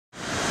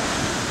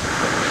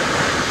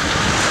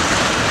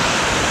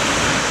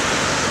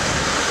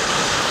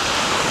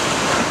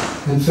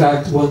In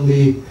fact, when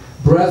the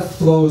breath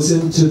flows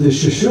into the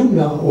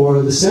Sushumna,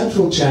 or the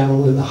central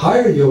channel in the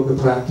higher yoga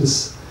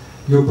practice,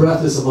 your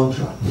breath is a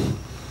mantra.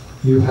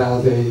 You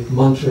have a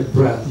mantric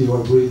breath. You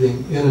are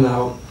breathing in and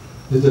out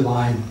the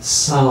divine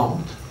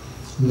sound,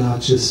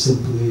 not just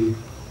simply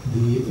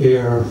the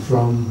air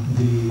from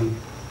the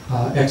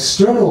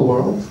external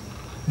world,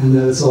 and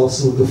that is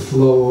also the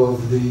flow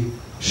of the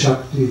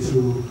Shakti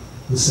through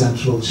the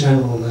central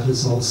channel. That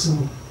is also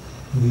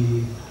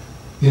the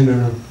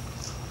inner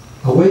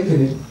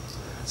awakening.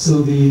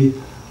 So the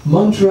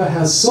mantra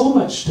has so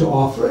much to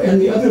offer, and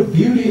the other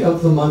beauty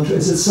of the mantra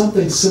is it's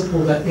something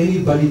simple that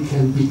anybody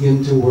can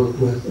begin to work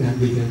with and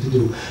begin to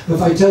do.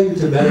 If I tell you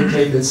to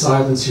meditate and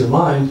silence your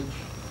mind,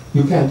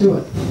 you can't do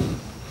it.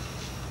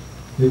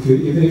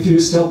 Even if you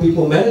just tell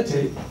people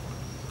meditate,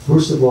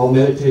 first of all,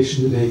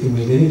 meditation today can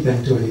mean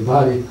anything to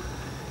anybody,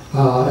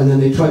 and then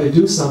they try to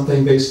do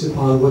something based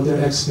upon what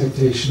their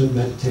expectation of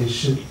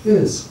meditation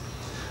is.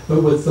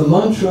 But with the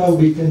mantra,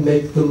 we can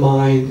make the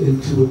mind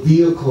into a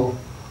vehicle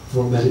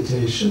for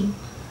meditation,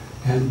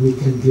 and we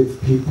can give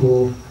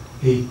people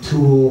a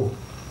tool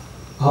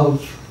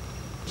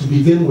to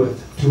begin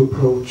with to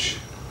approach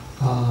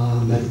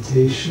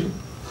meditation.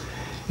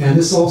 And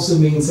this also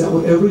means that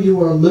whatever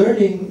you are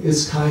learning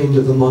is kind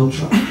of a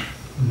mantra.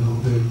 You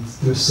know,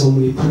 there's so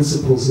many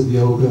principles of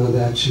yoga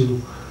that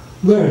you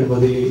learn,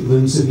 whether the 8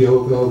 limbs of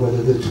yoga,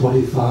 whether the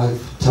 25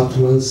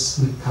 tattvas,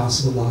 the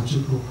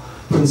cosmological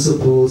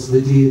principles,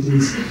 the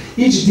deities.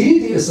 Each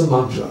deity is a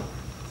mantra.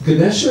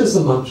 Ganesha is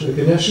a mantra.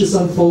 Ganesha is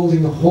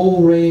unfolding a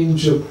whole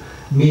range of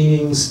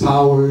meanings,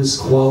 powers,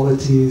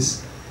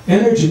 qualities,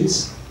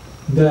 energies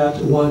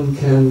that one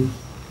can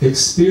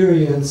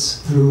experience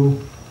through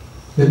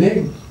the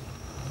name.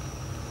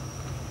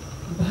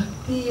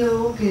 Bhakti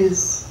Yoga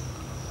is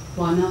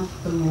one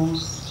of the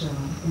most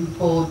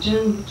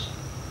important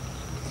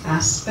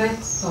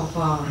aspects of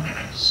our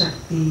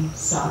Shakti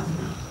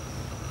sadhana.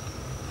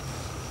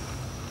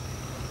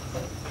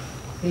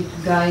 It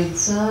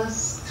guides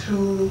us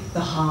through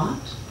the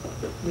heart,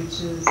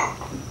 which is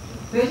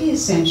very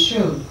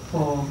essential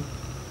for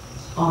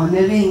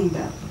honoring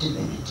that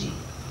divinity.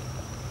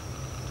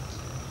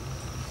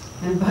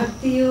 And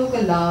Bhakti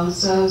Yoga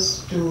allows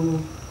us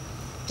to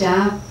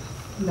tap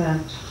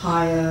that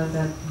higher,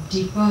 that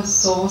deeper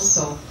source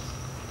of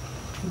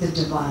the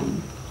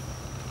divine.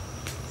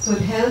 So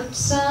it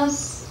helps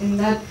us in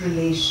that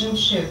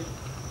relationship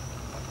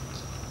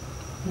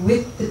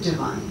with the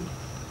divine.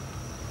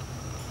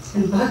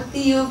 And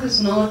Bhakti Yoga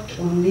is not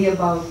only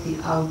about the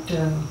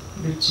outer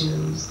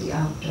rituals, the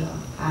outer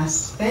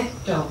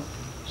aspect of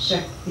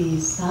Shakti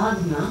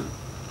sadhana,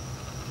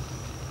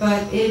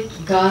 but it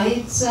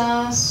guides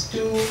us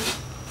to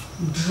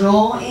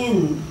draw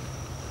in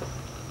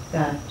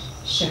that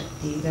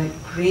Shakti, that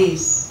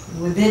grace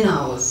within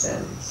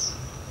ourselves.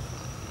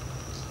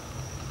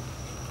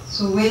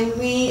 So when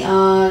we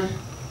are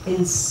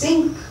in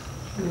sync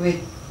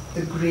with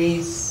the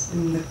grace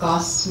in the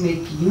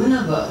cosmic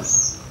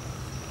universe,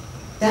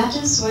 that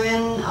is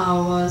when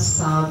our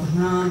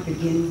sadhana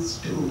begins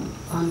to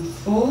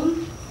unfold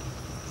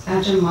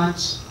at a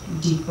much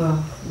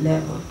deeper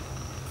level.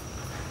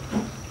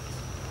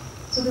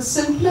 So the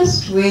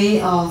simplest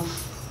way of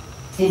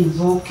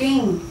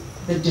invoking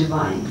the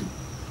divine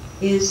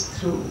is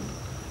through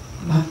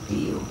Bhakti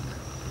Yoga.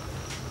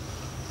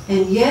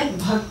 And yet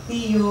Bhakti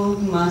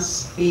Yoga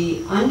must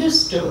be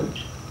understood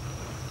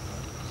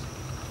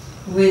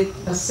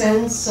with a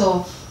sense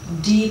of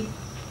deep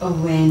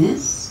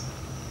awareness,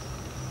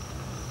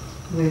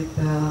 with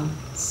a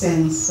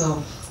sense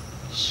of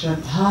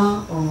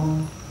Shraddha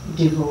or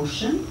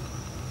devotion.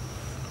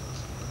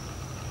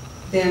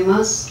 There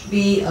must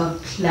be a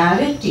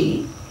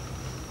clarity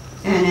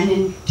and an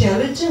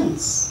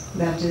intelligence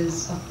that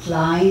is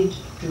applied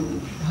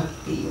to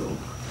Bhakti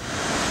Yoga.